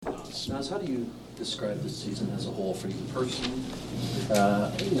Naz, how do you describe this season as a whole for you personally?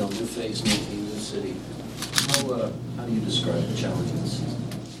 New phase, new team, new city. How do you describe the challenge of this season?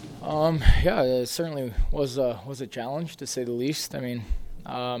 It certainly was a challenge, to say the least. I mean,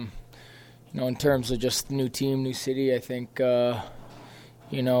 in terms of just new team, new city, I think,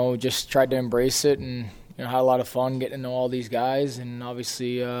 just tried to embrace it and, had a lot of fun getting to know all these guys and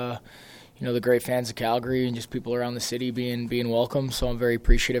obviously, the great fans of Calgary and just people around the city being welcome. So I'm very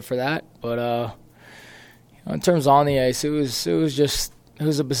appreciative for that. But, in terms of on the ice, it was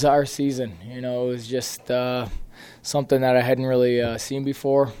a bizarre season. It was just something that I hadn't really seen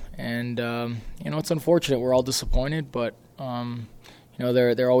before. And, it's unfortunate. We're all disappointed, but,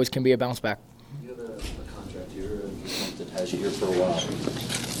 there always can be a bounce back. You have a contract here that has you here for a while.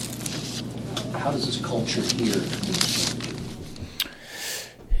 How does this culture here?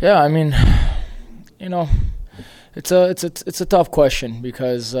 Yeah, I mean, it's a tough question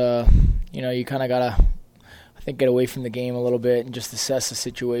because you kind of gotta, I think, get away from the game a little bit and just assess the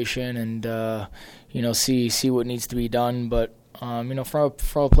situation and see what needs to be done. But from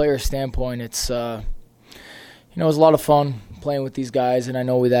a player standpoint, it's it was a lot of fun playing with these guys, and I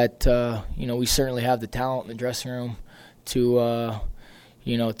know that we certainly have the talent in the dressing room to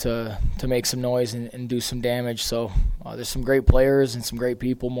to make some noise and do some damage. So there's some great players and some great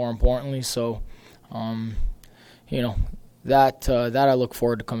people, more importantly. So that I look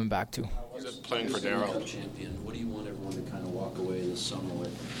forward to coming back to. Playing for Darryl. Champion. What do you want everyone to kind of walk away this summer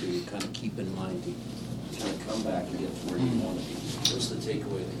with, to kind of keep in mind to kind of come back and get to where you want to be? What's the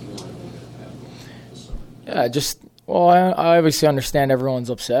takeaway that you want everyone to have this summer? I obviously understand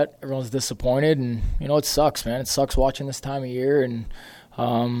everyone's upset. Everyone's disappointed, and, it sucks, man. It sucks watching this time of year, and,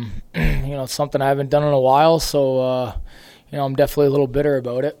 it's something I haven't done in a while, so, I'm definitely a little bitter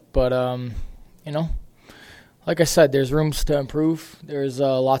about it. But, like I said, there's rooms to improve. There's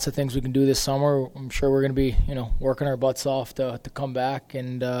lots of things we can do this summer. I'm sure we're going to be, working our butts off to come back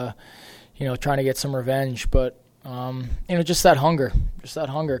and, trying to get some revenge. But, just that hunger,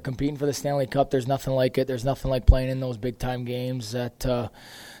 competing for the Stanley Cup. There's nothing like it. There's nothing like playing in those big-time games that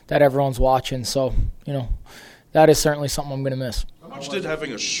everyone's watching. So, that is certainly something I'm going to miss. How much did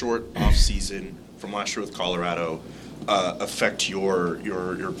having a short off-season from last year with Colorado affect your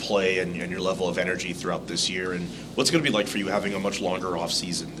play and your level of energy throughout this year? And what's it going to be like for you having a much longer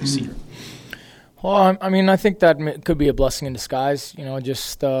off-season this year? Well, I mean, I think that could be a blessing in disguise,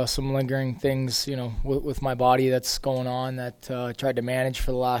 just some lingering things, with my body that's going on that I tried to manage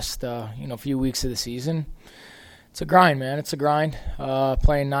for the last, few weeks of the season. It's a grind, man. It's a grind.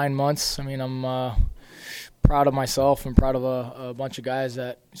 Playing 9 months. I mean, I'm proud of myself and proud of a bunch of guys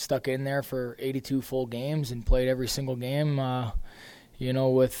that stuck in there for 82 full games and played every single game,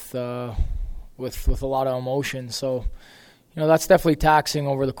 with a lot of emotion. So, that's definitely taxing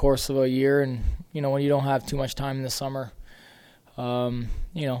over the course of a year. And, when you don't have too much time in the summer,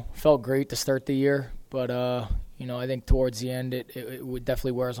 felt great to start the year. But, I think towards the end it would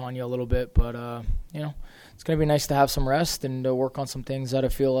definitely wears on you a little bit. But, it's going to be nice to have some rest and work on some things that I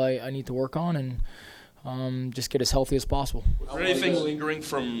feel I need to work on and just get as healthy as possible. Was there anything lingering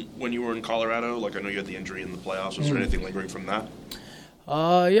from when you were in Colorado? Like, I know you had the injury in the playoffs. Was there anything lingering from that?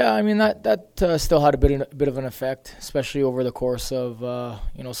 Yeah, I mean, that still had a bit of an effect, especially over the course of,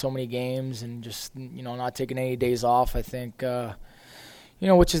 so many games and just, not taking any days off, I think,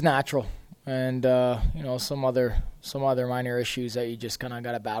 which is natural. And, some other minor issues that you just kind of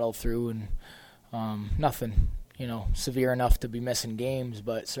got to battle through and nothing, severe enough to be missing games,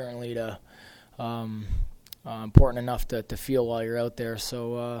 but certainly important enough to feel while you're out there.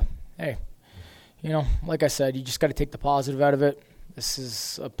 So, hey, like I said, you just got to take the positive out of it. This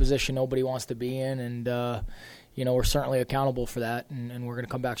is a position nobody wants to be in, and, we're certainly accountable for that, and we're going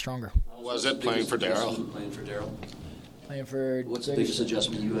to come back stronger. Was it playing for Darryl? What's the biggest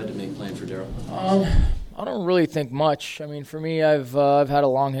adjustment you had to make playing for Darryl? I don't really think much. I mean, for me, I've had a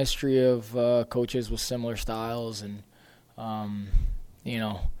long history of coaches with similar styles and, kind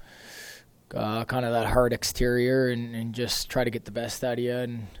of that hard exterior and just try to get the best out of you.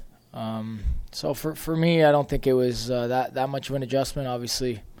 And so for me, I don't think it was that much of an adjustment.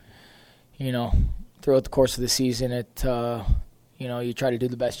 Obviously, throughout the course of the season, you try to do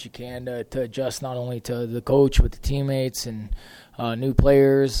the best you can to adjust not only to the coach but the teammates and new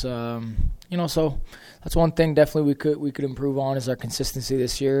players. So that's one thing definitely we could improve on is our consistency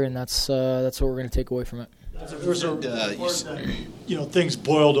this year, and that's what we're going to take away from it. There was a report that, things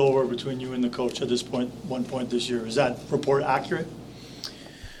boiled over between you and the coach at one point this year. Is that report accurate?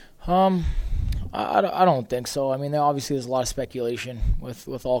 I don't think so. I mean, obviously there's a lot of speculation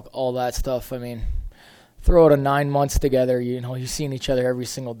with all that stuff. I mean, throw out a 9 months together, you've seen each other every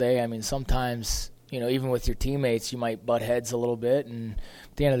single day. I mean, sometimes, even with your teammates, you might butt heads a little bit. And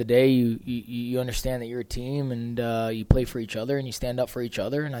at the end of the day, you understand that you're a team and you play for each other and you stand up for each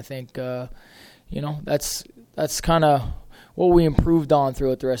other. And I think, that's kind of what we improved on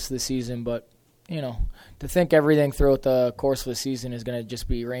throughout the rest of the season. But, to think everything throughout the course of the season is going to just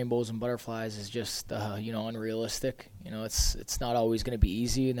be rainbows and butterflies is just, unrealistic. It's not always going to be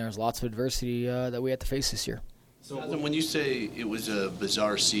easy, and there's lots of adversity that we have to face this year. So when you say it was a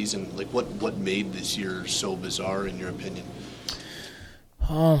bizarre season, like what made this year so bizarre in your opinion?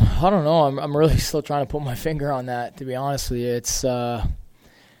 I don't know. I'm really still trying to put my finger on that, to be honest with you. It's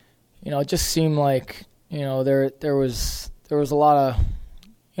it just seemed like there was a lot of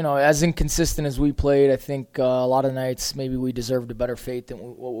as inconsistent as we played. I think a lot of nights maybe we deserved a better fate than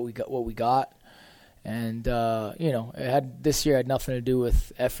what we got. And this year had nothing to do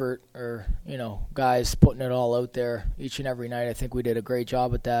with effort or guys putting it all out there each and every night. I think we did a great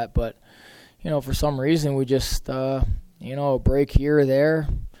job at that, but for some reason we just a break here or there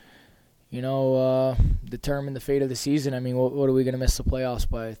determined the fate of the season. I mean, what are we going to miss the playoffs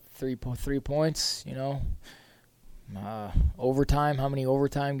by? 3 points? Overtime? How many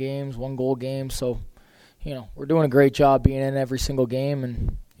overtime games? 1 goal games? So we're doing a great job being in every single game,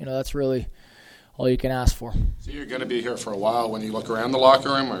 and that's really all you can ask for. So you're going to be here for a while. When you look around the locker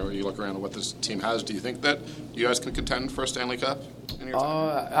room or you look around at what this team has, do you think that you guys can contend for a Stanley Cup in your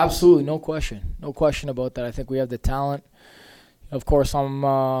time? Absolutely, no question. No question about that. I think we have the talent. Of course, I'm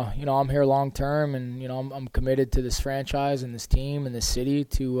here long term, and I'm committed to this franchise and this team and this city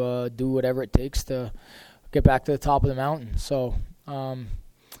to do whatever it takes to get back to the top of the mountain. So,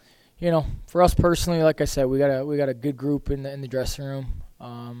 for us personally, like I said, we got a good group in the dressing room.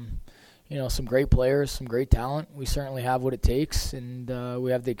 Some great players, some great talent. We certainly have what it takes, and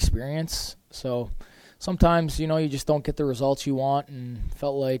we have the experience. So sometimes, you just don't get the results you want, and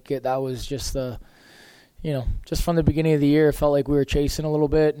felt like that was just just from the beginning of the year, it felt like we were chasing a little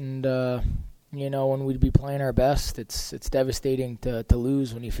bit, and when we'd be playing our best, it's devastating to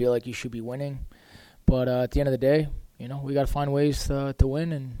lose when you feel like you should be winning. But at the end of the day, we got to find ways to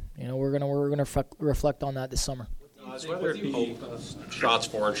win, and we're gonna reflect on that this summer. Whether it be shots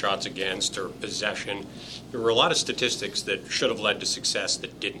for and shots against or possession, there were a lot of statistics that should have led to success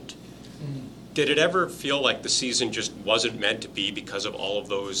that didn't. Did it ever feel like the season just wasn't meant to be because of all of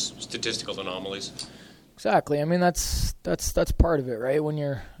those statistical anomalies? Exactly. I mean, that's part of it, right? When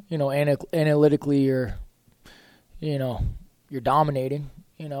you're, analytically you're dominating,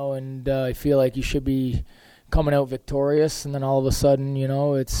 and I feel like you should be coming out victorious, and then all of a sudden,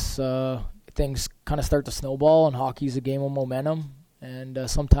 it's things kind of start to snowball, and hockey's a game of momentum, and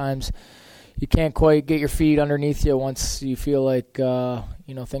sometimes you can't quite get your feet underneath you once you feel like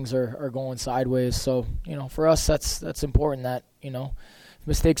things are going sideways. So for us, that's important that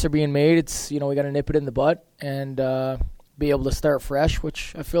mistakes are being made. It's we got to nip it in the butt and be able to start fresh,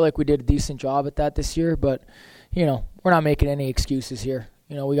 which I feel like we did a decent job at that this year. But we're not making any excuses here.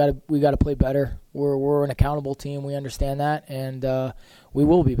 We got to play better. We're an accountable team. We understand that, and we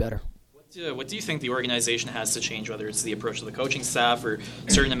will be better. What do you think the organization has to change, whether it's the approach of the coaching staff or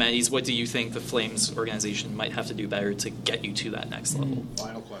certain amenities? What do you think the Flames organization might have to do better to get you to that next level?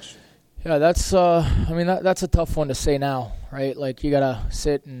 Final question. Yeah, that's that's a tough one to say now, right? Like, you got to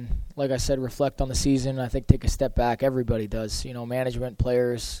sit and, like I said, reflect on the season. I think take a step back. Everybody does. Management,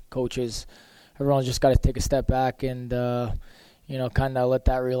 players, coaches, everyone's just got to take a step back and, kind of let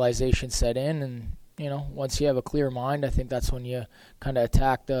that realization set in. And, once you have a clear mind, I think that's when you kind of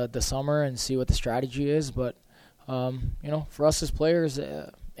attack the summer and see what the strategy is. But, for us as players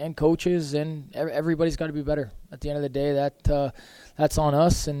and coaches, and everybody's got to be better. At the end of the day, that's on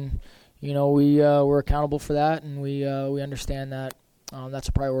us, and we're accountable for that, and we understand that that's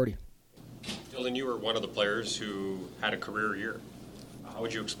a priority. Dylan, you were one of the players who had a career year. How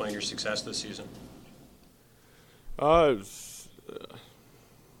would you explain your success this season? I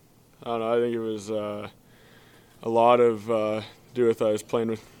don't know. I think it was a lot of do with I was playing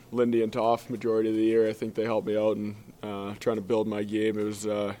with Lindy and Toff majority of the year. I think they helped me out and trying to build my game. It's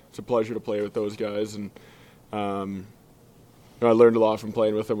a pleasure to play with those guys, and I learned a lot from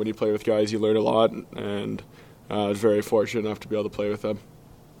playing with them. When you play with guys, you learn a lot, and I was very fortunate enough to be able to play with them.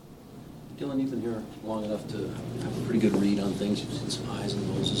 Dylan, you've been here long enough to have a pretty good read on things. You've seen some highs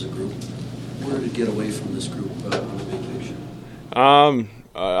and lows as a group. Where did it get away from this group on the big picture?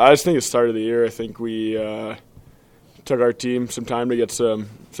 I just think at the start of the year, I think we took our team some time to get some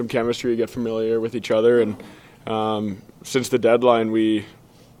chemistry, get familiar with each other, and since the deadline, we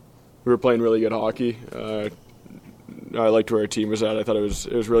were playing really good hockey. I liked where our team was at. I thought it was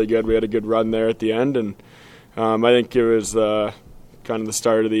really good. We had a good run there at the end, and I think it was kind of the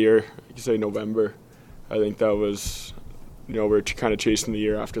start of the year. You could say November. I think that was, we were kind of chasing the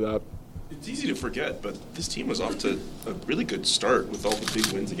year after that. It's easy to forget, but this team was off to a really good start with all the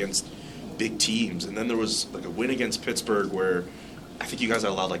big wins against big teams. And then there was like a win against Pittsburgh where I think you guys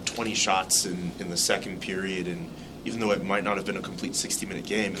allowed like 20 shots in the second period, and even though it might not have been a complete 60-minute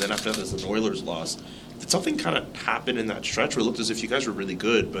game, and then after that there's an Oilers loss. Did something kind of happen in that stretch where it looked as if you guys were really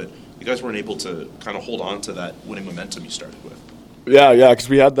good, but you guys weren't able to kind of hold on to that winning momentum you started with? Yeah, because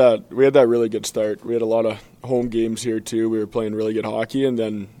we had that really good start. We had a lot of home games here too. We were playing really good hockey, and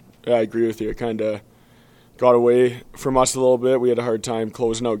then I agree with you. It kind of got away from us a little bit. We had a hard time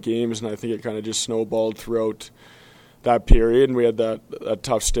closing out games, and I think it kind of just snowballed throughout that period. And we had that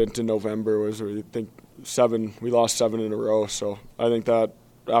tough stint in November. We lost 7 in a row. So I think that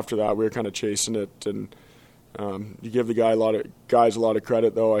after that we were kind of chasing it. And you give the guys a lot of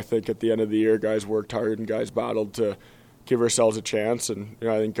credit, though. I think at the end of the year, guys worked hard and guys battled to give ourselves a chance, and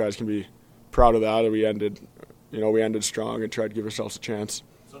I think guys can be proud of that. And we ended strong and tried to give ourselves a chance.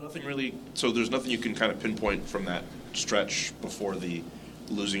 So there's nothing you can kind of pinpoint from that stretch before the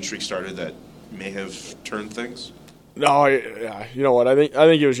losing streak started that may have turned things? No, you know what? I think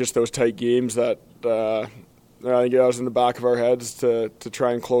it was just those tight games that I think it was in the back of our heads to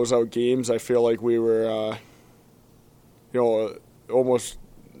try and close out games. I feel like we were, almost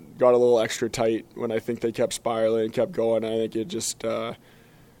got a little extra tight when I think they kept spiraling and kept going. I think it just,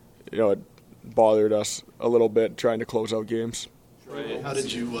 it bothered us a little bit trying to close out games. Right. How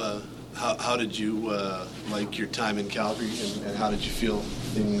did you like your time in Calgary, and how did you feel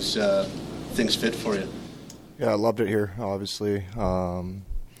things fit for you? Yeah, I loved it here. Obviously,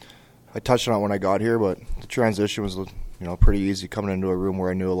 I touched on it when I got here, but the transition was pretty easy coming into a room where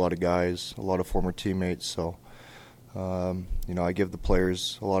I knew a lot of guys, a lot of former teammates. So I give the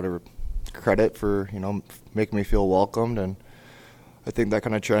players a lot of credit for making me feel welcomed, and I think that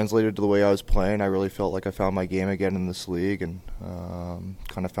kind of translated to the way I was playing. I really felt like I found my game again in this league, and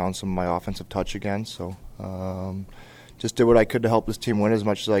kind of found some of my offensive touch again. So just did what I could to help this team win as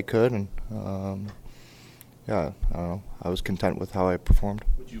much as I could, and I don't know. I was content with how I performed.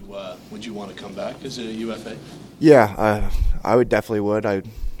 Would you want to come back as a UFA? Yeah, I would definitely would. I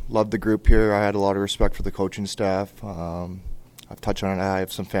loved the group here. I had a lot of respect for the coaching staff. I've touched on it. I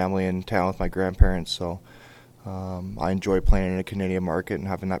have some family in town with my grandparents, so I enjoy playing in a Canadian market and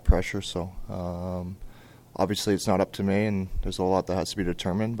having that pressure. So obviously it's not up to me, and there's a lot that has to be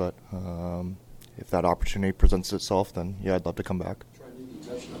determined. But if that opportunity presents itself, then yeah, I'd love to come back.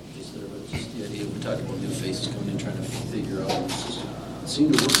 Just the idea, we're talking about new faces coming in, trying to figure out. It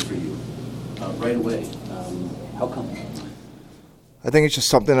seemed to work for you right away. How come? I think it's just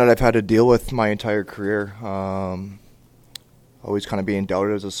something that I've had to deal with my entire career. Always kind of being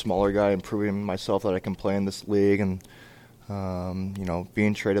doubted as a smaller guy and proving myself that I can play in this league, and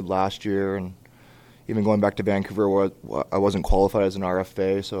being traded last year, and even going back to Vancouver where I wasn't qualified as an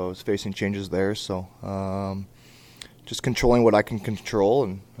RFA, so I was facing changes there. So just controlling what I can control,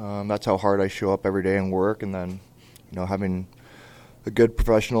 and that's how hard I show up every day and work, and then having a good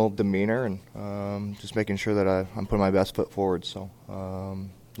professional demeanor, and just making sure that I'm putting my best foot forward. So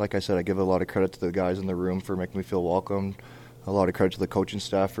like I said, I give a lot of credit to the guys in the room for making me feel welcomed. A lot of credit to the coaching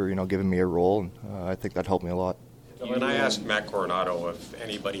staff for giving me a role, and I think that helped me a lot. When I asked Matt Coronado if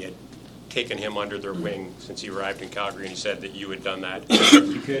anybody had taken him under their wing since he arrived in Calgary, and he said that you had done that.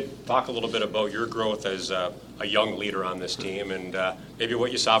 You could talk a little bit about your growth as a young leader on this team, and maybe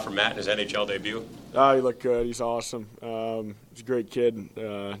what you saw from Matt in his NHL debut. He looked good. He's awesome. He's a great kid.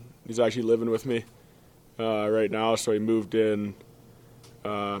 He's actually living with me right now, so he moved in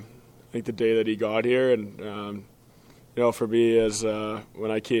I think the day that he got here, and for me, as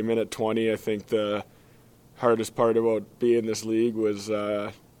when I came in at 20, I think the hardest part about being in this league was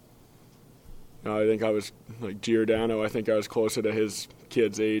I think I was like Giordano. I think I was closer to his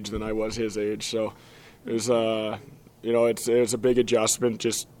kid's age than I was his age. So it was, it was a big adjustment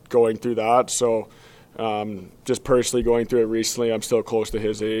just going through that. So just personally going through it recently, I'm still close to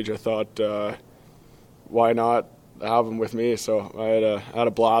his age. I thought, why not have him with me? So I had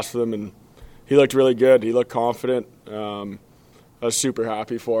a blast with him, and he looked really good. He looked confident. I was super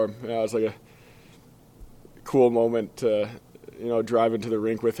happy for him. It was like a cool moment to driving to the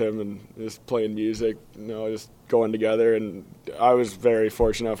rink with him and just playing music, just going together. And I was very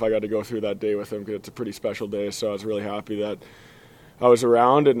fortunate if I got to go through that day with him, because it's a pretty special day. So I was really happy that I was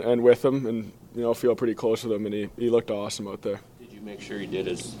around and with him, and feel pretty close with him. And he looked awesome out there. Did you you make sure he did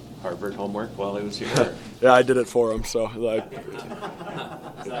his Harvard homework while he was here? Yeah, I did it for him, so like.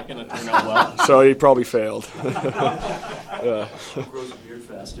 Is that going to turn out well? So he probably failed. Yeah. Grows a beard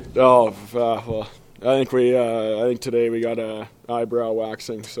faster. Oh, well, I think today we got a eyebrow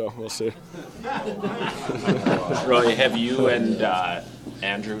waxing, so we'll see. Roy, have you and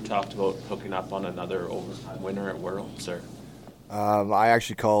Andrew talked about hooking up on another overtime winner at Worlds, or? I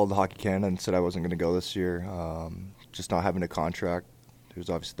actually called Hockey Canada and said I wasn't going to go this year. Just not having a contract, there's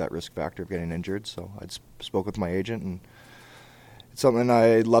obviously that risk factor of getting injured. So I spoke with my agent, and it's something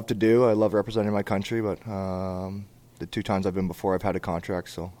I love to do. I love representing my country, but the 2 times I've been before, I've had a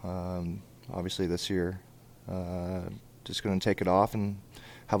contract. So obviously this year, just going to take it off and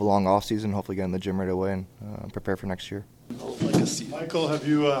have a long off season. Hopefully get in the gym right away and prepare for next year. Michael, have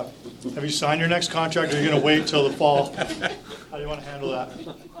you signed your next contract, or are you going to wait till the fall? How do you want to handle that?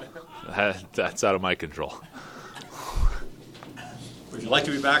 That's out of my control. Would you like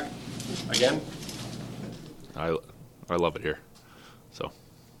to be back again? I love it here, so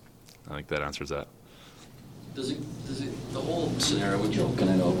I think that answers that. Does it the whole scenario, we're joking,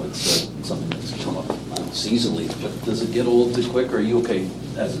 I know it's something that's come up seasonally, but does it get old too quick, or are you okay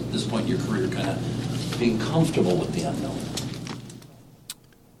at this point in your career kind of being comfortable with the unknown?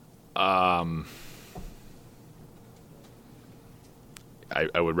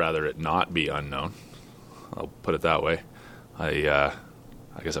 I would rather it not be unknown. I'll put it that way. I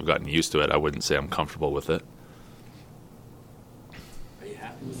guess I've gotten used to it. I wouldn't say I'm comfortable with it. Are you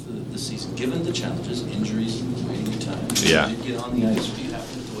happy with the season, given the challenges, injuries, waiting time? Yeah. You did get on the ice. Are you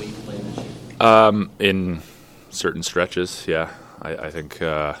happy with the way you play this year? In certain stretches, yeah. I think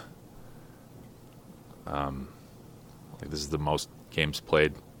this is the most games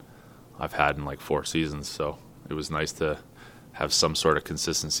played I've had in like 4 seasons, so it was nice to have some sort of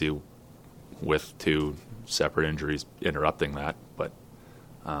consistency with 2 separate injuries interrupting that. But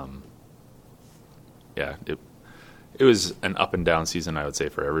yeah, it was an up and down season, I would say,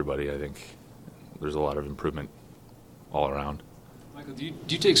 for everybody. I think there's a lot of improvement all around. Michael, do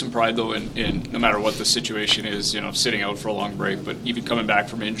you take some pride, though, in no matter what the situation is, sitting out for a long break, but even coming back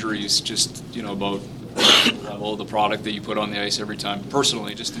from injuries, just, about the level of the product that you put on the ice every time,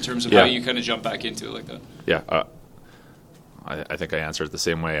 personally, just in terms of how you kind of jump back into it like that? Yeah, I think I answered it the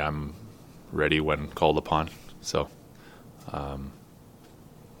same way. I'm ready when called upon. So,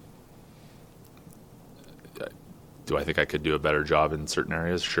 do I think I could do a better job in certain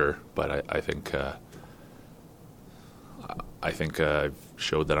areas? Sure, but I think I've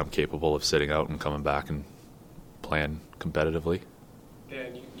showed that I'm capable of sitting out and coming back and playing competitively.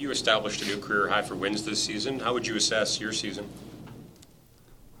 And you established a new career high for wins this season. How would you assess your season?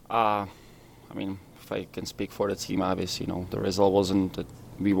 If I can speak for the team, obviously, the result wasn't that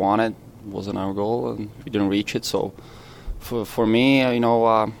we wanted, wasn't our goal, and we didn't reach it. So, for me,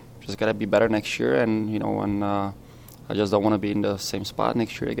 just gotta be better next year, and I just don't want to be in the same spot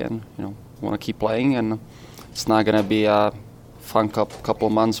next year again. Want to keep playing, and it's not gonna be a fun couple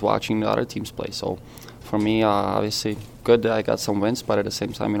months watching the other teams play. So, for me, obviously, good that I got some wins, but at the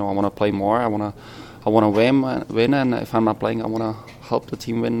same time, I want to play more. I want to win, and if I'm not playing, I want to help the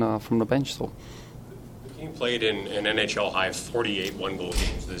team win from the bench. So. You played in an NHL high 48 one-goal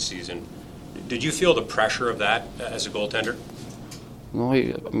games this season. Did you feel the pressure of that as a goaltender? No,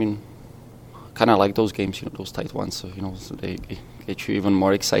 kind of like those games, those tight ones. So, so they get you even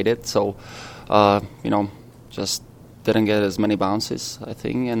more excited. So, just didn't get as many bounces, I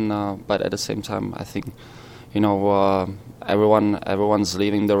think. And but at the same time, I think, everyone's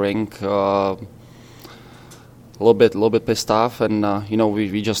leaving the rink a little bit pissed off, and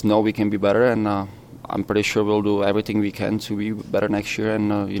we just know we can be better, and I'm pretty sure we'll do everything we can to be better next year,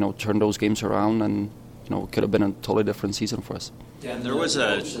 and turn those games around, and it could have been a totally different season for us. Yeah, and there was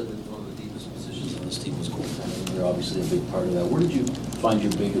said that one of the deepest positions on this team was goaltending. You're obviously a big part of that. Where did you find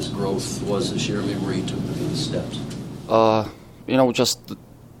your biggest growth was this year? Maybe where you took the biggest steps? Just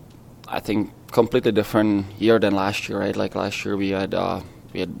I think completely different year than last year, right? Like last year we had a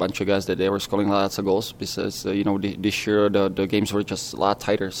bunch of guys that they were scoring lots of goals because this year the games were just a lot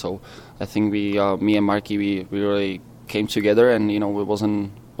tighter. So I think me and Marky we really came together, and it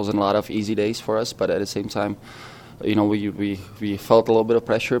wasn't a lot of easy days for us, but at the same time, we felt a little bit of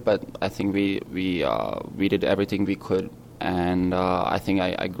pressure, but I think we did everything we could, and I think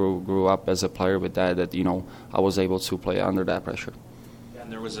I grew up as a player with that I was able to play under that pressure.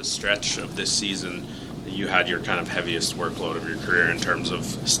 And there was a stretch of this season that you had your kind of heaviest workload of your career in terms of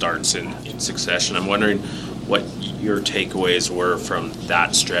starts in succession. I'm wondering what your takeaways were from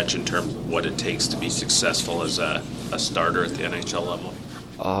that stretch in terms of what it takes to be successful as a starter at the NHL level.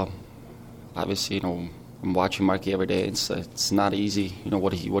 Obviously, I'm watching Marky every day. It's not easy,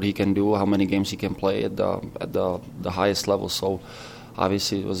 what he can do, how many games he can play at the highest level. So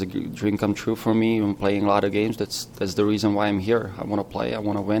obviously it was a dream come true for me. I'm playing a lot of games. That's the reason why I'm here. I want to play. I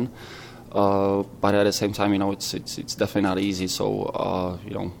want to win. But at the same time, it's definitely not easy. So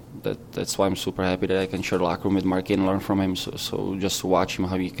that's why I'm super happy that I can share the locker room with Marky and learn from him. So just to watch him,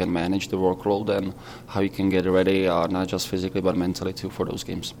 how he can manage the workload and how he can get ready, not just physically but mentally too, for those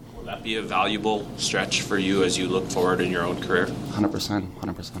games. Will that be a valuable stretch for you as you look forward in your own career? 100%.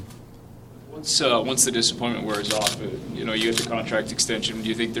 Once the disappointment wears off, you get the contract extension. Do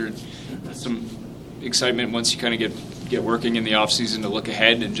you think there's some excitement once you kind of get working in the off season to look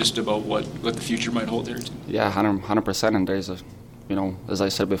ahead and just about what the future might hold there? Yeah, 100%. And there's as I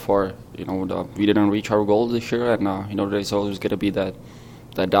said before, we didn't reach our goal this year, and there's always going to be that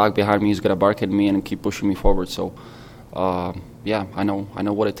dog behind me who's going to bark at me and keep pushing me forward. So, I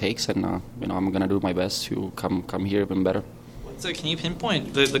know what it takes, and I'm going to do my best to come here even better. So can you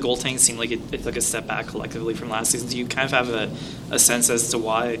pinpoint the goaltending seemed like it took a step back collectively from last season? Do you kind of have a sense as to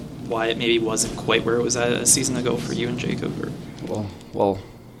why it maybe wasn't quite where it was at a season ago for you and Jacob? Or? Well,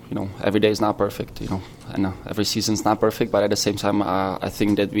 every day is not perfect, and every season's not perfect. But at the same time, I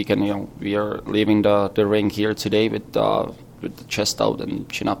think that we are leaving the ring here today with the chest out and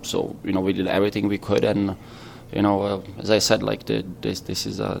chin up. So we did everything we could, and as I said, like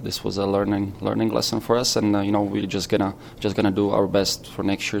this was a learning lesson for us, and we're just gonna do our best for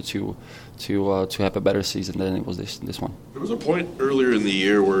next year to have a better season than it was this one. There was a point earlier in the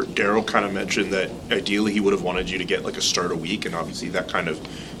year where Daryl kind of mentioned that ideally he would have wanted you to get like a start a week, and obviously that kind of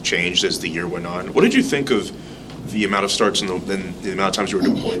changed as the year went on. What did you think of the amount of starts and the amount of times you were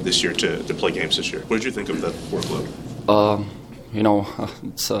deployed this year to play games this year? What did you think of the workload?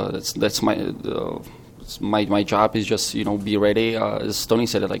 My job is just be ready. As Tony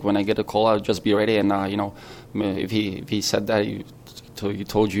said, like when I get a call, I'll just be ready. And if he said that, he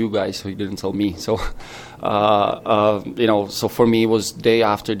told you guys, so he didn't tell me. So so for me it was day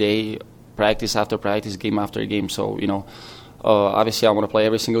after day, practice after practice, game after game. So obviously I want to play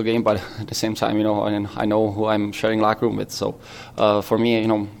every single game, but at the same time, and I know who I'm sharing locker room with. So for me,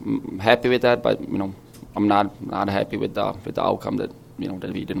 I'm happy with that, but I'm not happy with the outcome that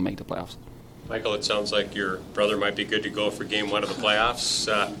that we didn't make the playoffs. Michael, it sounds like your brother might be good to go for Game 1 of the playoffs.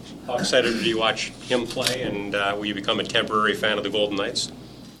 How excited do you watch him play, and will you become a temporary fan of the Golden Knights?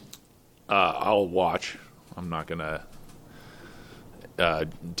 I'll watch. I'm not going to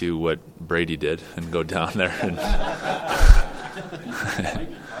do what Brady did and go down there. And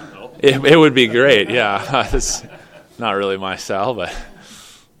it would be great, yeah. It's not really my style, but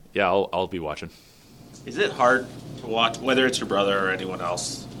yeah, I'll be watching. Is it hard to watch, whether it's your brother or anyone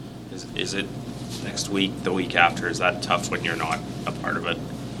else? Is it next week, the week after? Is that tough when you're not a part of it?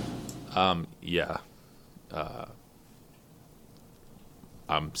 Yeah.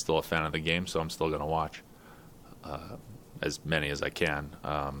 I'm still a fan of the game, so I'm still going to watch as many as I can.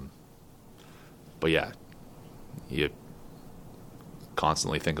 But yeah, you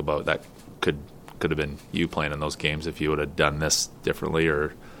constantly think about that could have been you playing in those games if you would have done this differently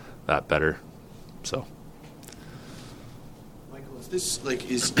or that better. So. This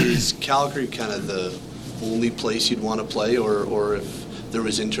is Calgary kind of the only place you'd want to play, or if there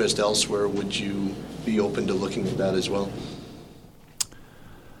was interest elsewhere, would you be open to looking at that as well?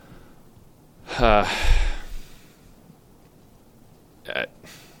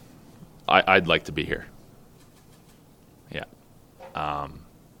 I'd like to be here. Yeah.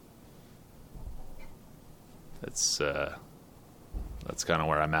 That's kind of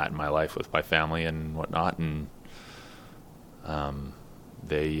where I'm at in my life with my family and whatnot, and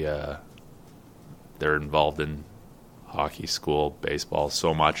they're involved in hockey, school, baseball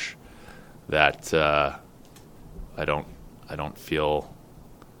so much that I don't feel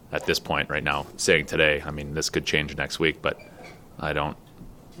at this point right now, saying today, I mean, this could change next week, but I don't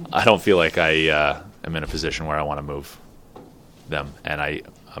feel like I am in a position where I want to move them, and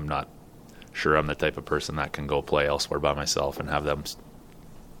I'm not sure I'm the type of person that can go play elsewhere by myself and have them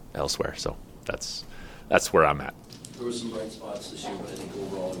elsewhere. So that's where I'm at. There were some bright spots this year, but I think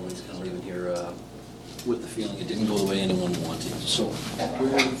overall everyone's kind of leaving here with the feeling it didn't go the way anyone wanted. So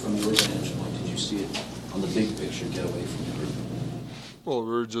where, from your vantage point, did you see it on the big picture get away from the group? Well,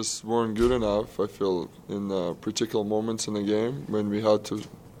 we just weren't good enough, I feel, in particular moments in the game when we had to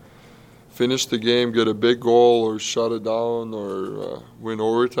finish the game, get a big goal or shut it down or win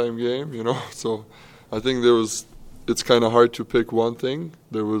overtime game, So I think it's kind of hard to pick one thing.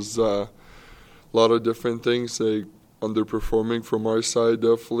 There was a lot of different things, underperforming from our side,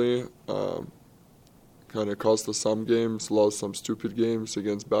 definitely. Kind of cost us some games, lost some stupid games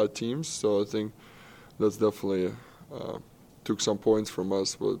against bad teams. So I think that's definitely took some points from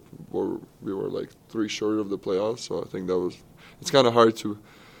us, but we were like 3 short of the playoffs. So I think it's kind of hard to.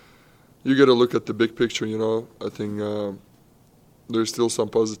 You got to look at the big picture, you know. I think there's still some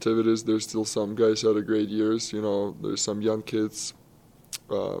positivities. There's still some guys had a great years, you know. There's some young kids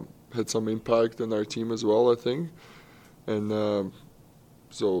had some impact in our team as well, I think. And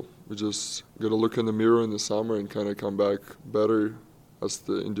so we just got to look in the mirror in the summer and kind of come back better as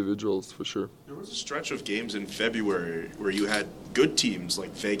the individuals, for sure. There was a stretch of games in February where you had good teams like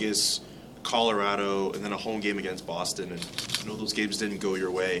Vegas, Colorado, and then a home game against Boston, and I know those games didn't go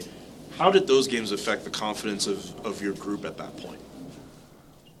your way. How did those games affect the confidence of your group at that point?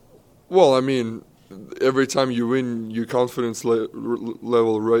 Well, I mean, every time you win, your confidence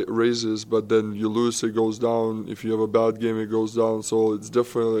level raises, but then you lose, it goes down. If you have a bad game, it goes down. So it's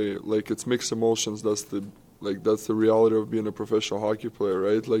definitely, like, it's mixed emotions. That's the reality of being a professional hockey player,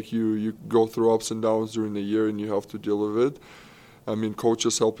 right? Like, you go through ups and downs during the year, and you have to deal with it. I mean,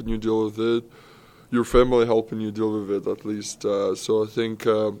 coaches helping you deal with it. Your family helping you deal with it, at least. So I think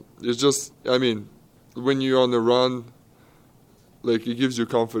it's just, I mean, when you're on the run, like, it gives you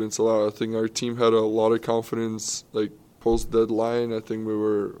confidence a lot. I think our team had a lot of confidence, like, post-deadline. I think we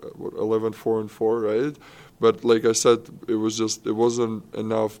were, 11-4-4, right? But like I said, it wasn't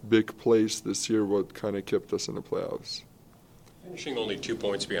enough big plays this year what kind of kept us in the playoffs. Finishing only 2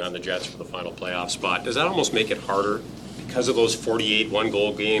 points behind the Jets for the final playoff spot, does that almost make it harder because of those 48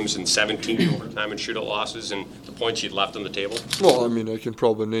 one-goal games and 17 overtime and shootout losses and the points you'd left on the table? Well, I mean, I can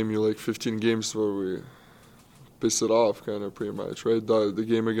probably name you like 15 games where we piss it off, kind of, pretty much, right? The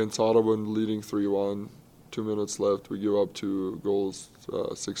game against Ottawa, leading 3-1, 2 minutes left, we give up 2 goals,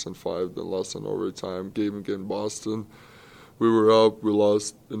 6-5, then lost in overtime. Game against Boston, we were up, we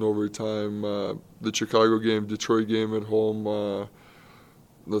lost in overtime. The Chicago game, Detroit game at home,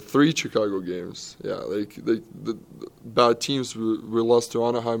 the 3 Chicago games, yeah, like the bad teams. We lost to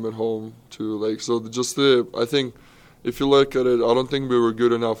Anaheim at home too. Like, so I think if you look at it, I don't think we were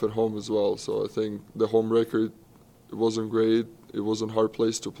good enough at home as well. So I think the home record, it wasn't great. It wasn't a hard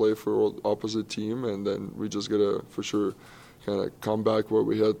place to play for opposite team, and then we just gotta for sure kind of come back where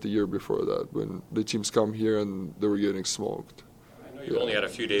we had the year before that, when the teams come here and they were getting smoked. I know you've only had a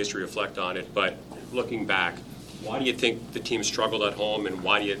few days to reflect on it, but looking back, why do you think the team struggled at home, and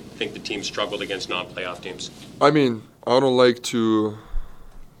why do you think the team struggled against non-playoff teams? I mean, I don't like to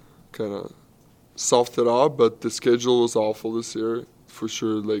kind of soft it up, but the schedule was awful this year. For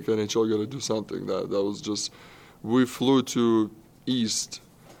sure, like, NHL got to do something. That was just, we flew to East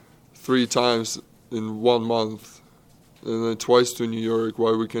 3 times in 1 month, and then twice to New York,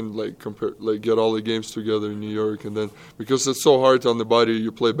 why we can get all the games together in New York, and then because it's so hard on the body,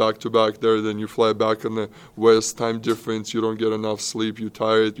 you play back to back there, then you fly back in the West, time difference, you don't get enough sleep, you're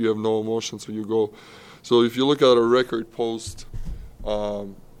tired, you have no emotions when you go. So if you look at a record post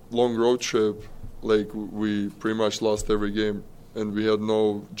long road trip, like, we pretty much lost every game, and we had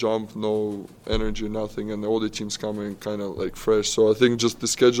no jump, no energy, nothing, and all the teams coming kind of like fresh. So I think just the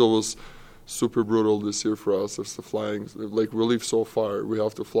schedule was super brutal this year for us. It's the flying, like, we live so far, we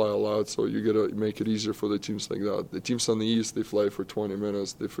have to fly a lot, so you gotta make it easier for the teams like that. The teams on the East, they fly for 20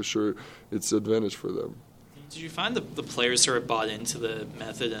 minutes, they for sure, it's an advantage for them. Did you find the players sort of bought into the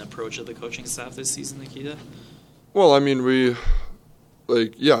method and approach of the coaching staff this season, Nikita? Well, I mean,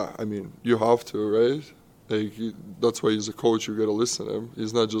 you have to, right? Like, that's why he's a coach, you gotta listen to him.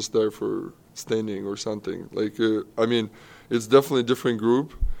 He's not just there for standing or something. Like, I mean, it's definitely a different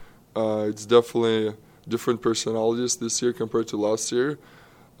group. It's definitely different personalities this year compared to last year.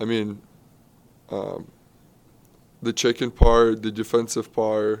 I mean, the checking part, the defensive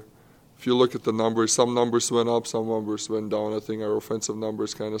part, if you look at the numbers, some numbers went up, some numbers went down. I think our offensive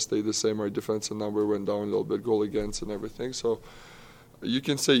numbers kind of stayed the same. Our defensive number went down a little bit, goal against and everything. So you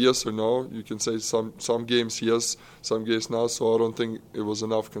can say yes or no. You can say some games yes, some games no. So I don't think it was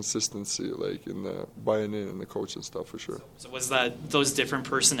enough consistency, like, in the buying in and the coach and stuff, for sure. So was that those different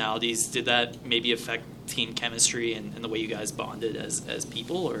personalities? Did that maybe affect team chemistry and the way you guys bonded as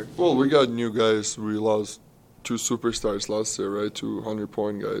people, or? Well, we got new guys. We lost 2 superstars last year, right? 2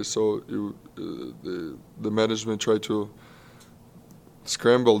 100-point guys. So the management tried to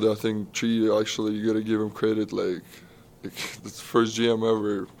scramble. I think 3. Actually, you got to give him credit, like. The first GM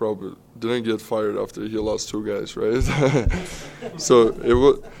ever probably didn't get fired after he lost 2 guys, right? So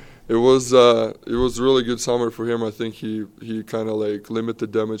it was a really good summer for him. I think he kind of like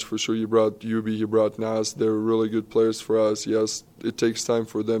limited damage for sure. He brought Dube, he brought Nas. They were really good players for us. Yes, it takes time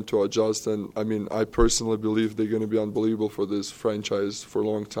for them to adjust, and I mean, I personally believe they're going to be unbelievable for this franchise for a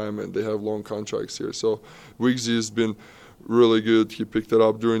long time, and they have long contracts here. So Wiggsy has been really good. He picked it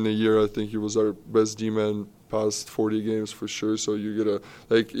up during the year. I think he was our best D-man past 40 games for sure. So you gotta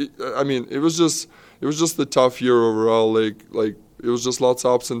it was just a tough year overall. Like it was just lots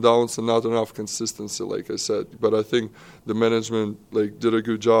of ups and downs and not enough consistency, like I said. But I think the management did a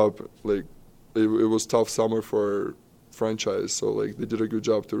good job. It was tough summer for our franchise, so they did a good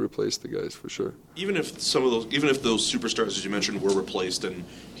job to replace the guys for sure. Even if those superstars, as you mentioned, were replaced, and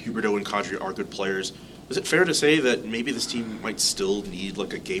Huberdeau and Kadri are good players, is it fair to say that maybe this team might still need a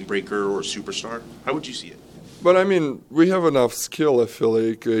game breaker or a superstar? How would you see it? But I mean, we have enough skill. I feel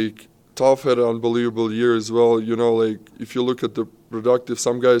like Toff had an unbelievable year as well. If you look at the productive,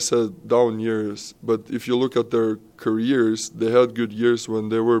 some guys had down years, but if you look at their careers, they had good years when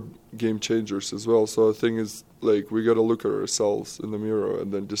they were game changers as well. So I think it's we got to look at ourselves in the mirror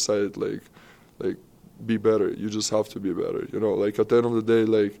and then decide be better. You just have to be better. At the end of the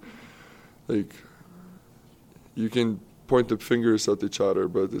day, you can point the fingers at each other,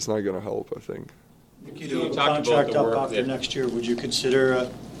 but it's not going to help, I think. You contract up after next year. Would you consider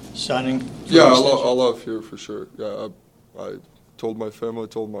signing? Yeah, I'll love here for sure. Yeah, I told my family,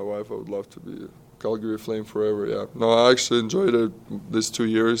 told my wife I would love to be a Calgary Flame forever. Yeah, no, I actually enjoyed it these 2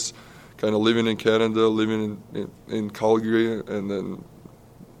 years, kind of living in Canada, living in Calgary, and then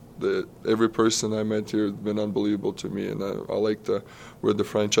every person I met here has been unbelievable to me, and I like where the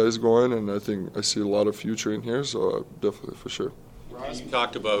franchise is going, and I think I see a lot of future in here, so definitely for sure. You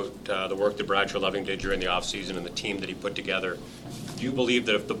talked about the work that Brad Treleving did during the offseason and the team that he put together. Do you believe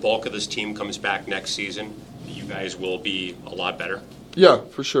that if the bulk of this team comes back next season, you guys will be a lot better? Yeah,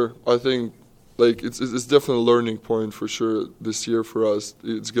 for sure. I think it's definitely a learning point for sure this year for us.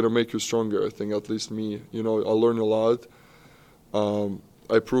 It's going to make you stronger, I think, at least me. I learn a lot.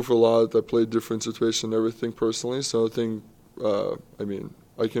 I prove a lot. I play different situations and everything personally. So I think,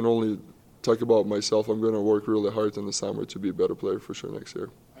 I can only talk about myself. I'm going to work really hard in the summer to be a better player for sure next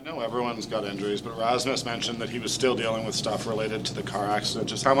year. I know everyone's got injuries, but Rasmus mentioned that he was still dealing with stuff related to the car accident.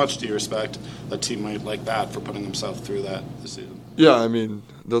 Just how much do you respect a teammate like that for putting himself through that this season? Yeah,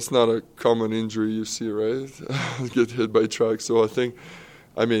 that's not a common injury you see, right? Get hit by trucks. So I think,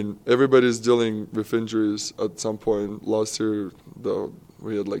 everybody's dealing with injuries at some point. Last year,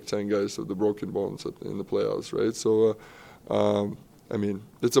 we had 10 guys with the broken bones in the playoffs, right? So,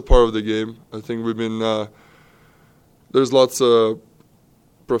 it's a part of the game. I think we've been there's lots of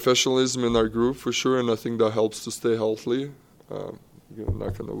professionalism in our group for sure, and I think that helps to stay healthy.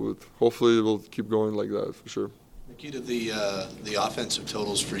 Knock on the wood. Hopefully, it will keep going like that for sure. Nikita, the offensive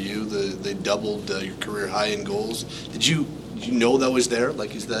totals for you, they doubled your career high in goals. Did you know that was there?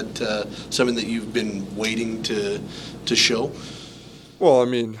 Is that something that you've been waiting to show? Well, I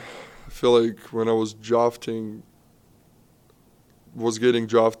feel like when I was getting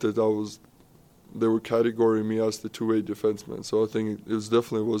drafted, they were categorizing me as the two-way defenseman. So I think it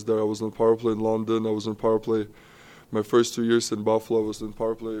definitely was there. I was on power play in London. I was on power play my first 2 years in Buffalo. I was in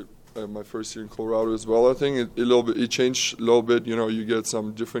power play my first year in Colorado as well. I think it changed a little bit. You get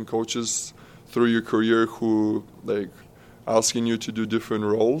some different coaches through your career who asking you to do different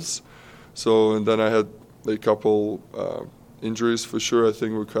roles. So, and then I had a couple injuries for sure. I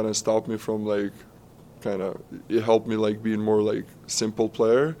think would kind of stop me from it helped me being more simple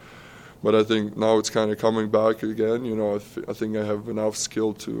player. But I think now it's kind of coming back again. I think I have enough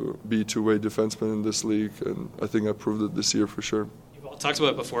skill to be two-way defenseman in this league, and I think I proved it this year for sure. You've all talked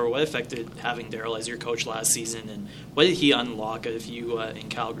about it before. What affected having Darryl as your coach last season, and what did he unlock of you in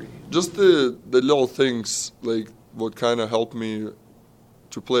Calgary? Just the little things, what kind of helped me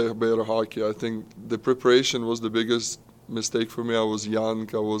to play better hockey. I think the preparation was the biggest mistake for me. I was young.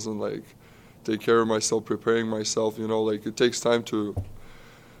 I wasn't take care of myself, preparing myself. It takes time to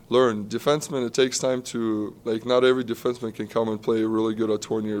learn. Defensemen, it takes time to, not every defenseman can come and play really good at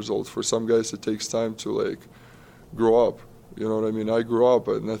 20 years old. For some guys, it takes time to, grow up. You know what I mean? I grew up,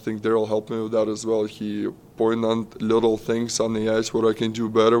 and I think Darryl helped me with that as well. He pointed on little things on the ice, what I can do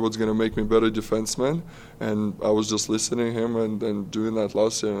better, what's going to make me a better defenseman. And I was just listening to him and doing that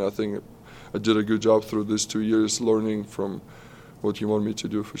last year, and I think I did a good job through these 2 years learning from what he wanted me to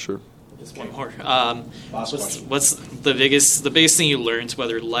do for sure. Just one more. What's the biggest thing you learned,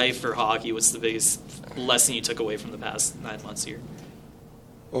 whether life or hockey? What's the biggest lesson you took away from the past 9 months here?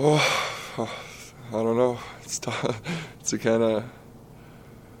 I don't know. It's tough. It's a kind of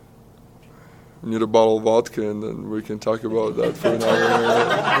need a bottle of vodka, and then we can talk about that for an hour.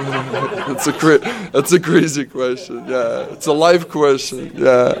 That's a crazy question. Yeah, it's a life question.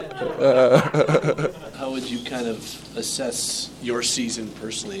 Yeah. How would you kind of assess your season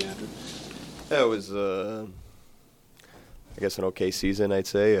personally, Andrew? Yeah, it was, I guess, an okay season, I'd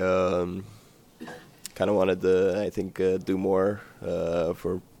say. Kind kind of wanted to, I think, do more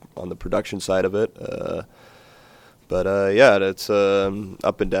on the production side of it. But yeah, it's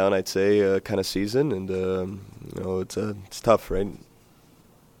up and down, I'd say, kind of season, and it's tough, right?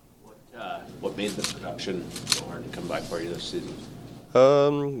 What made the production so hard to come by for you this season?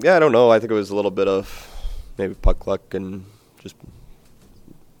 Yeah, I don't know. I think it was a little bit of maybe puck luck and just,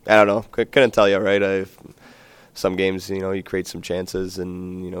 I don't know. Couldn't tell you, right? Some games, you create some chances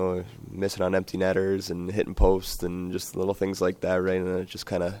and, missing on empty netters and hitting posts and just little things like that, right? And it just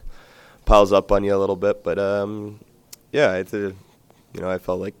kind of piles up on you a little bit. But, yeah, I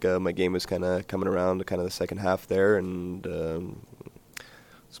felt like my game was kind of coming around to kind of the second half there and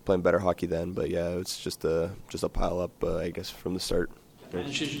was playing better hockey then. But, yeah, it's just a pile up, I guess, from the start. And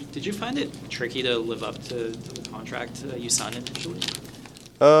did you find it tricky to live up to the contract you signed initially?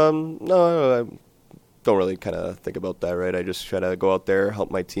 No, I don't really kind of think about that, right? I just try to go out there, help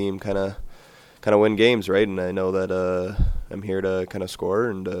my team kind of win games, right? And I know that I'm here to kind of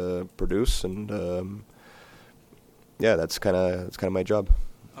score and produce, and yeah, that's kind of my job.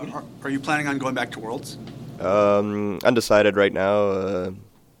 Are you planning on going back to Worlds? Undecided right now.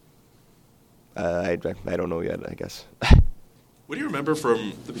 I don't know yet, I guess. What do you remember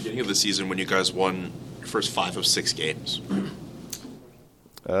from the beginning of the season when you guys won your first 5 of 6 games?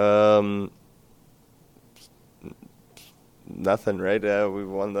 Nothing, right? We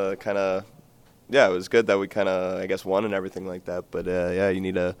won the kind of, yeah, it was good that we kind of, I guess, won and everything like that. But, yeah, you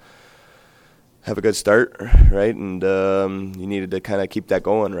need to have a good start, right? And you needed to kind of keep that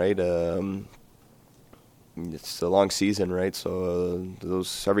going, right? It's a long season, right? So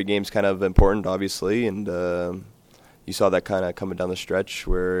every game's kind of important, obviously, and you saw that kind of coming down the stretch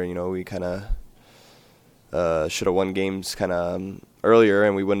where, we kind of should have won games kind of earlier,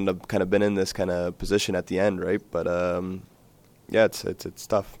 and we wouldn't have kind of been in this kind of position at the end, right? But yeah, it's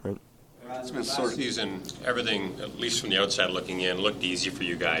tough, right? Last season, everything, at least from the outside looking in, looked easy for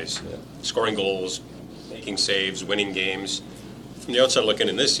you guys. Yeah. Scoring goals, making saves, winning games. From the outside looking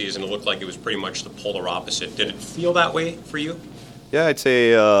in this season, it looked like it was pretty much the polar opposite. Did it feel that way for you? Yeah, I'd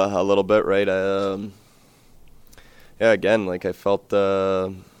say a little bit, right? Yeah, again, like I felt,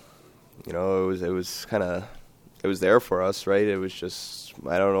 it was kind of, it was there for us, right? It was just,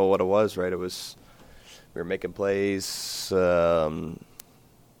 I don't know what it was, right? It was, we were making plays.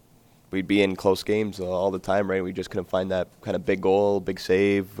 We'd be in close games all the time, right? We just couldn't find that kind of big goal, big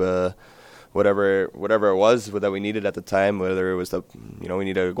save, whatever it was that we needed at the time, whether it was we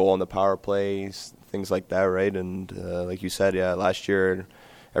needed a goal on the power plays, things like that, right? And like you said, yeah, last year,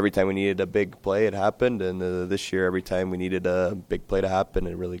 every time we needed a big play, it happened. And this year, every time we needed a big play to happen,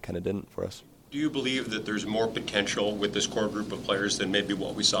 it really kind of didn't for us. Do you believe that there's more potential with this core group of players than maybe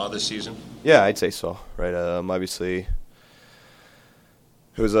what we saw this season? Yeah, I'd say so, right? Obviously,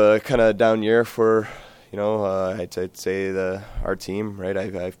 it was a kind of down year for, I'd say our team, right?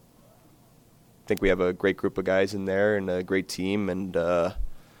 I think we have a great group of guys in there and a great team, and it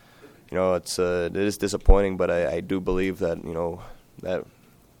is disappointing, but I do believe that that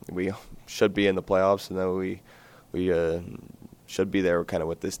we should be in the playoffs and that we should be there kind of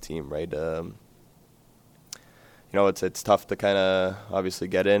with this team, right? It's tough to kind of obviously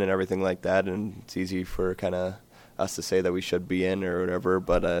get in and everything like that, and it's easy for kind of us to say that we should be in or whatever,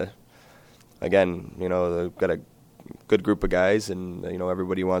 but again, they've got a good group of guys, and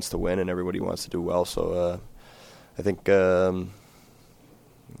everybody wants to win and everybody wants to do well. So I think I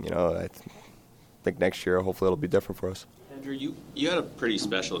think next year hopefully it'll be different for us. Andrew, you had a pretty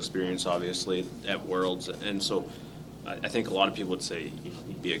special experience, obviously, at Worlds, and so I think a lot of people would say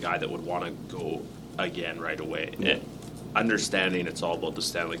you'd be a guy that would want to go again right away. Yeah. Understanding it's all about the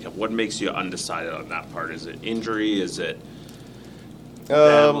Stanley Cup. What makes you undecided on that part? Is it injury? Is it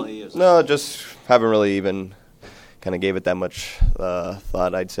family? No, just haven't really even kind of gave it that much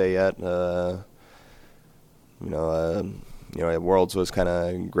thought, I'd say, yet. Worlds was kind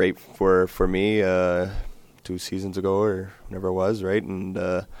of great for me 2 seasons ago or whenever it was, right? And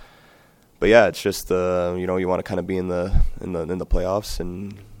but yeah, it's just you want to kind of be in the playoffs,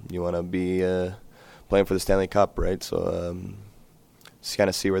 and you want to be playing for the Stanley Cup, right? So just kind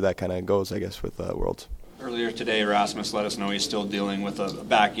of see where that kind of goes, I guess, with Worlds. Earlier today, Rasmus let us know he's still dealing with a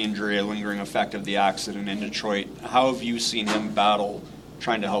back injury, a lingering effect of the accident in Detroit. How have you seen him battle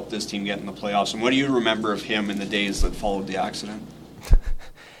trying to help this team get in the playoffs, and what do you remember of him in the days that followed the accident?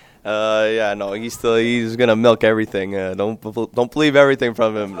 Yeah, no, he's gonna milk everything. Don't believe everything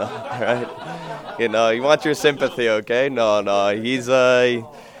from him, no, right? You want your sympathy, okay? No, he's a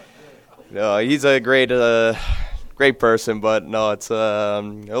great person, but no, it's it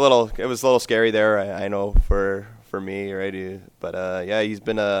was a little scary there. I know for me, right? But yeah, he's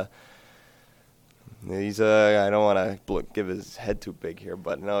been He's I don't want to give his head too big here,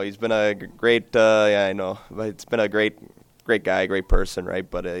 but no, he's been a great. Yeah, I know, but it's been a great guy, great person, right?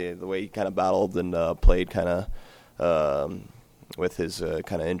 But the way he kind of battled and played, kind of with his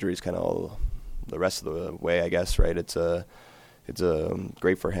kind of injuries, kind of all the rest of the way, I guess, right? It's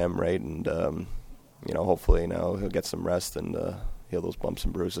great for him, right? And hopefully now he'll get some rest and heal those bumps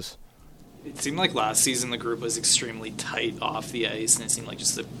and bruises. It seemed like last season the group was extremely tight off the ice, and it seemed like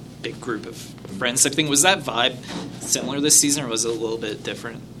just a big group of friends type thing. Was that vibe similar this season, or was it a little bit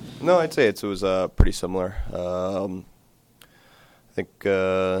different? No, I'd say it was pretty similar. I think we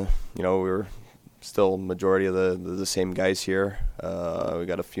were still majority of the same guys here. We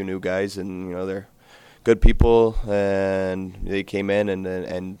got a few new guys, and they're good people, and they came in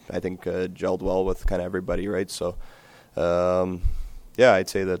and I think gelled well with kind of everybody, right? So. Yeah, I'd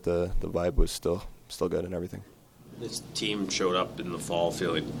say that the vibe was still good and everything. This team showed up in the fall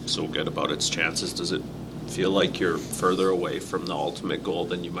feeling so good about its chances. Does it feel like you're further away from the ultimate goal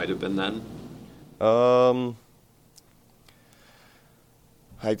than you might have been then?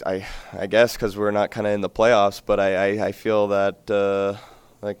 I guess because we're not kind of in the playoffs, but I feel that,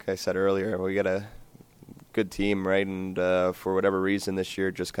 like I said earlier, we got a good team, right? And for whatever reason this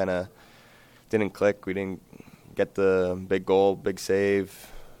year just kind of didn't click. We didn't get the big goal, big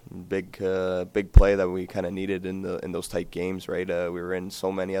save, big play that we kind of needed in those tight games, right? We were in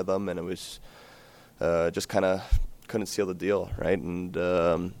so many of them, and it was just kind of couldn't seal the deal, right? And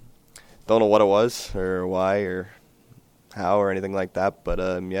don't know what it was or why or how or anything like that, but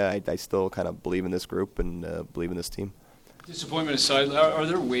I still kind of believe in this group and believe in this team. Disappointment aside, are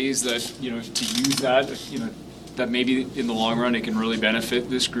there ways that to use that that maybe in the long run it can really benefit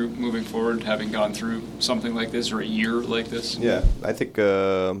this group moving forward, having gone through something like this or a year like this? Yeah, I think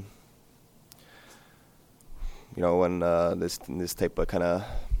when this type of kind of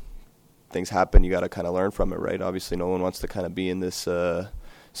things happen, you got to kind of learn from it, right? Obviously, no one wants to kind of be in this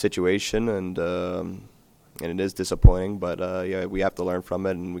situation, and it is disappointing. But we have to learn from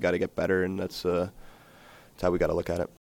it, and we got to get better, and that's how we got to look at it.